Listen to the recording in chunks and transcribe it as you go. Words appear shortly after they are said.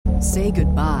Say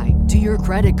goodbye to your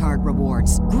credit card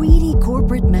rewards. Greedy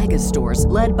corporate mega stores,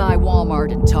 led by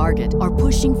Walmart and Target, are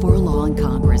pushing for a law in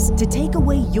Congress to take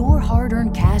away your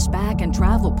hard-earned cash back and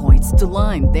travel points to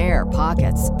line their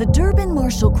pockets. The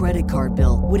Durbin-Marshall credit card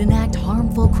bill would enact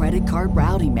harmful credit card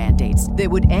routing mandates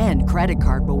that would end credit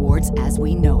card rewards as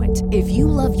we know it. If you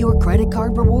love your credit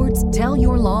card rewards, tell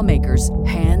your lawmakers,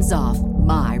 hands off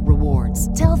my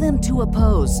rewards. Tell them to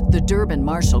oppose the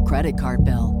Durbin-Marshall credit card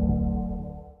bill.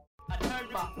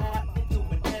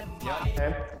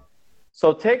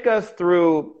 So take us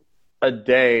through a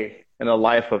day in the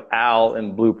life of Al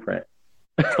and Blueprint,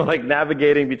 like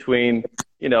navigating between,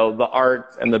 the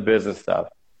art and the business stuff.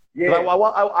 Yeah.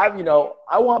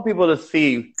 I want people to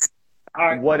see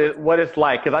what it's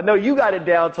like, because I know you got it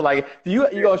down to like. You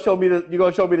gonna show me the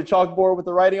chalkboard with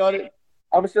the writing on it?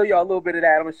 I'm gonna show y'all a little bit of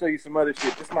that. I'm gonna show you some other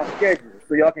shit. This is my schedule,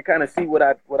 so y'all can kind of see what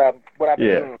I've been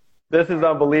doing. This is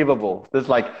unbelievable. This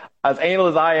as anal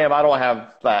as I am, I don't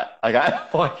have that.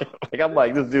 I'm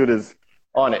like, this dude is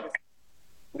on it.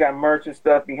 We got merch and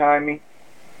stuff behind me.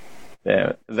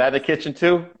 Damn. Is that the kitchen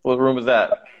too? What room is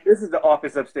that? This is the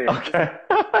office upstairs. Okay.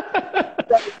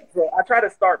 So I try to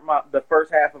start the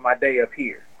first half of my day up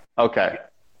here. Okay.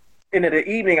 And in the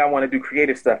evening, I want to do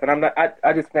creative stuff, and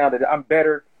I just found that I'm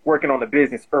better working on the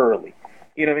business early.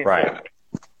 You know what I mean? Right.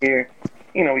 So here,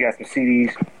 we got some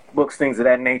CDs, books, things of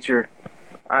that nature.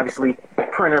 Obviously,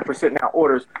 printer for sitting out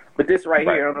orders. But this right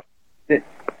here,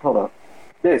 hold on.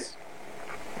 This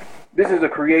is a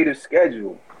creative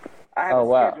schedule. I have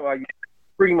a schedule I use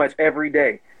pretty much every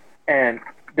day, and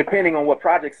depending on what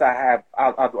projects I have,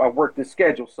 I work this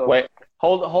schedule. So wait,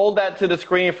 hold that to the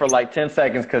screen for like 10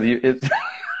 seconds, because it's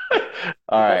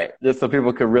all right, just so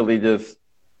people could really just.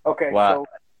 Okay. Wow.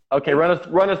 So, okay, run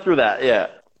us through that. Yeah.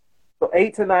 So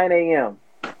 8 to 9 a.m.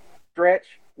 Stretch,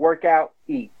 workout,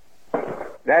 eat.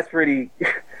 That's pretty.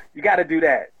 You got to do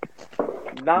that.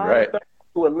 9:30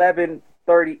 to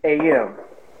 11:30 a.m.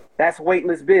 That's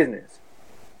weightless business.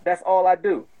 That's all I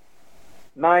do.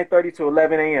 9:30 to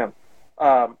 11 a.m.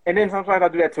 And then sometimes I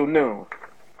do that till noon.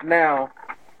 Now,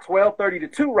 12:30 to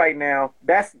 2 right now.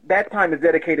 That time is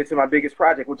dedicated to my biggest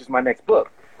project, which is my next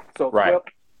book. So 12,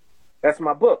 that's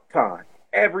my book time.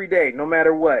 Every day, no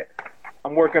matter what,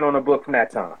 I'm working on a book from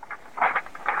that time.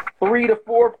 3 to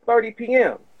 4:30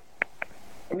 p.m.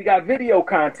 We got video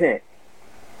content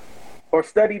or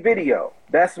study video.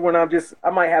 That's when I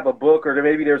might have a book, or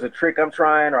maybe there's a trick I'm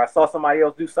trying, or I saw somebody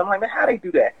else do something. Like, man, how they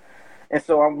do that? And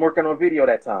so I'm working on video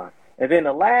that time. And then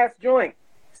the last joint,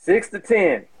 6 to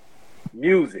 10,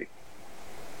 music.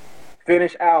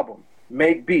 Finish album,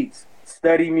 make beats,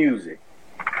 study music.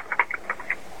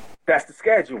 That's the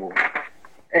schedule.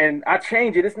 And I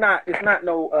change it. It's not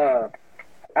no,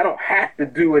 I don't have to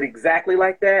do it exactly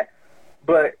like that,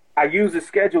 but I use the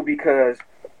schedule because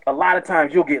a lot of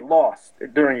times you'll get lost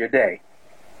during your day.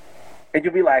 And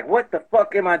you'll be like, what the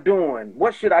fuck am I doing?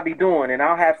 What should I be doing? And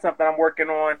I'll have something I'm working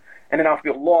on, and then I'll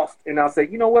feel lost, and I'll say,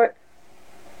 you know what?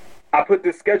 I put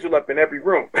this schedule up in every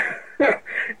room.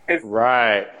 It's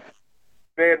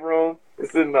bedroom.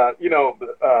 It's in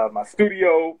my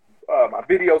studio, my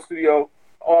video studio,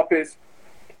 office.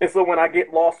 And so when I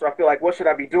get lost or I feel like, what should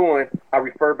I be doing? I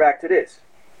refer back to this.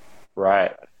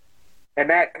 Right. And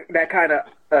that kind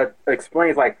of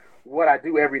explains like what I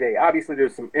do every day. Obviously,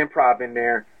 there's some improv in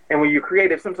there. And when you're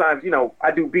creative, sometimes,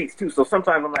 I do beats too. So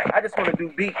sometimes I'm like, I just want to do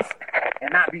beats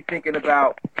and not be thinking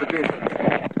about the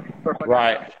business.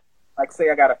 Right. Like say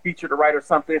I got a feature to write or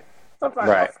something. Sometimes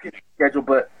I'll skip the schedule,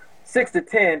 but 6 to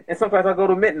 10, and sometimes I'll go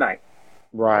to midnight.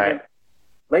 Right. And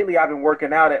lately, I've been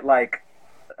working out at like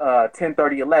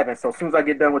 10:30, 11. So as soon as I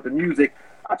get done with the music,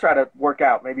 I try to work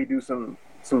out, maybe do some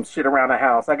shit around the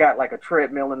house. I got like a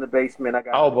treadmill in the basement.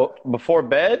 But before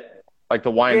bed? Like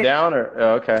to wind down?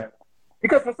 Okay.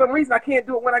 Because for some reason, I can't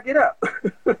do it when I get up.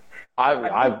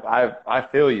 I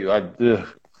feel you.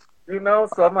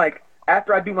 So I'm like,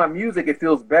 after I do my music, it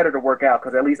feels better to work out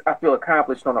because at least I feel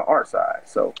accomplished on the art side.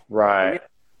 So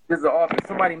this is office.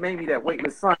 Somebody made me that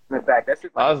weightless sign in the back. That's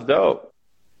just like, that's dope.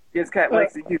 His cat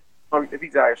likes to use. If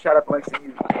he's out here, shout out to likes to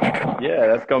use. Yeah,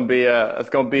 that's gonna be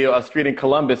a street in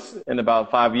Columbus in about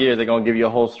 5 years. They're gonna give you a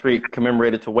whole street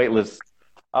commemorated to weightless.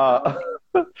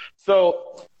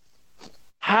 So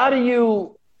how do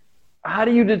you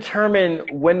determine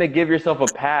when to give yourself a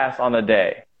pass on a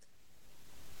day?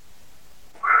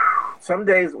 Some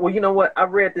days, well, you know what? I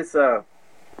read this.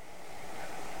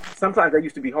 Sometimes that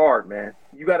used to be hard, man.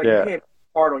 You can't be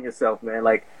hard on yourself, man.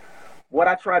 Like what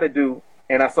I try to do,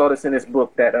 and I saw this in this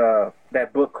book that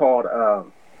book called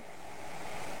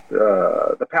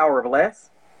The Power of Less.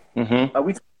 Mm-hmm.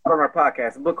 We talked about it on our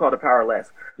podcast, a book called The Power of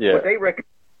Less. Yeah. But they recommend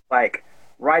like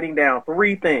writing down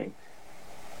 3 things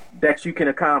that you can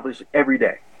accomplish every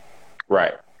day.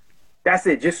 Right. That's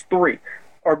it, just 3.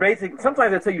 Or basically,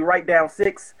 sometimes I tell you write down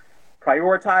 6,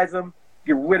 prioritize them,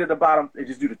 get rid of the bottom, and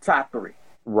just do the top 3.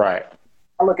 Right.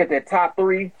 I look at that top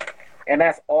 3, and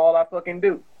that's all I fucking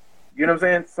do. You know what I'm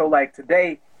saying? So like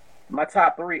today, my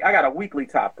top 3, I got a weekly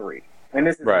top 3, and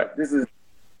this is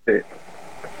it.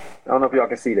 I don't know if y'all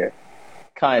can see that.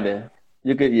 Kinda.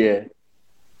 You could, yeah.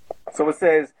 So it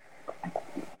says,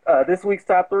 this week's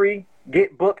top 3,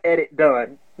 get book edit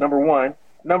done, number 1.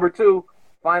 Number 2,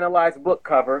 finalize book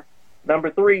cover. Number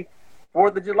 3,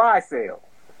 4th of July sale.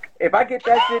 If I get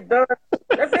that shit done,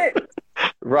 that's it.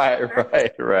 Right.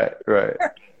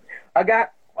 I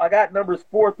got numbers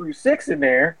 4 through 6 in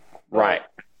there. Right.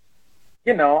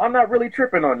 You know, I'm not really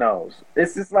tripping on those.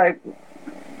 It's just like,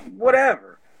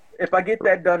 whatever. If I get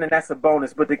that done, then that's a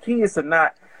bonus. But the key is to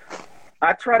not,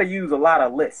 I try to use a lot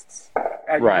of lists.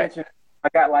 As you mentioned, I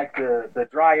got like the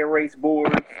dry erase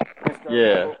boards.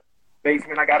 Yeah.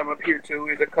 Basement, I got them up here too.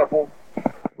 There's a couple.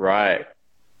 Right.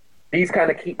 These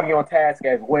kind of keep me on task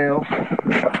as well.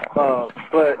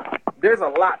 But there's a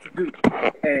lot to do.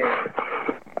 And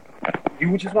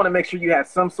you just want to make sure you have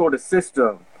some sort of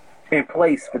system in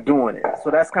place for doing it. So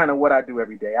that's kind of what I do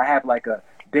every day. I have like a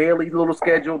daily little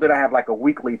schedule, then I have like a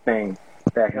weekly thing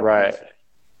that helps me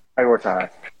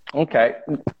prioritize. Okay.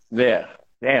 Yeah.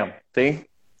 Damn. See?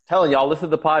 Telling y'all, listen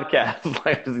to the podcast.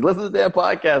 Like, listen to that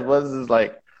podcast. This is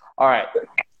like, all right.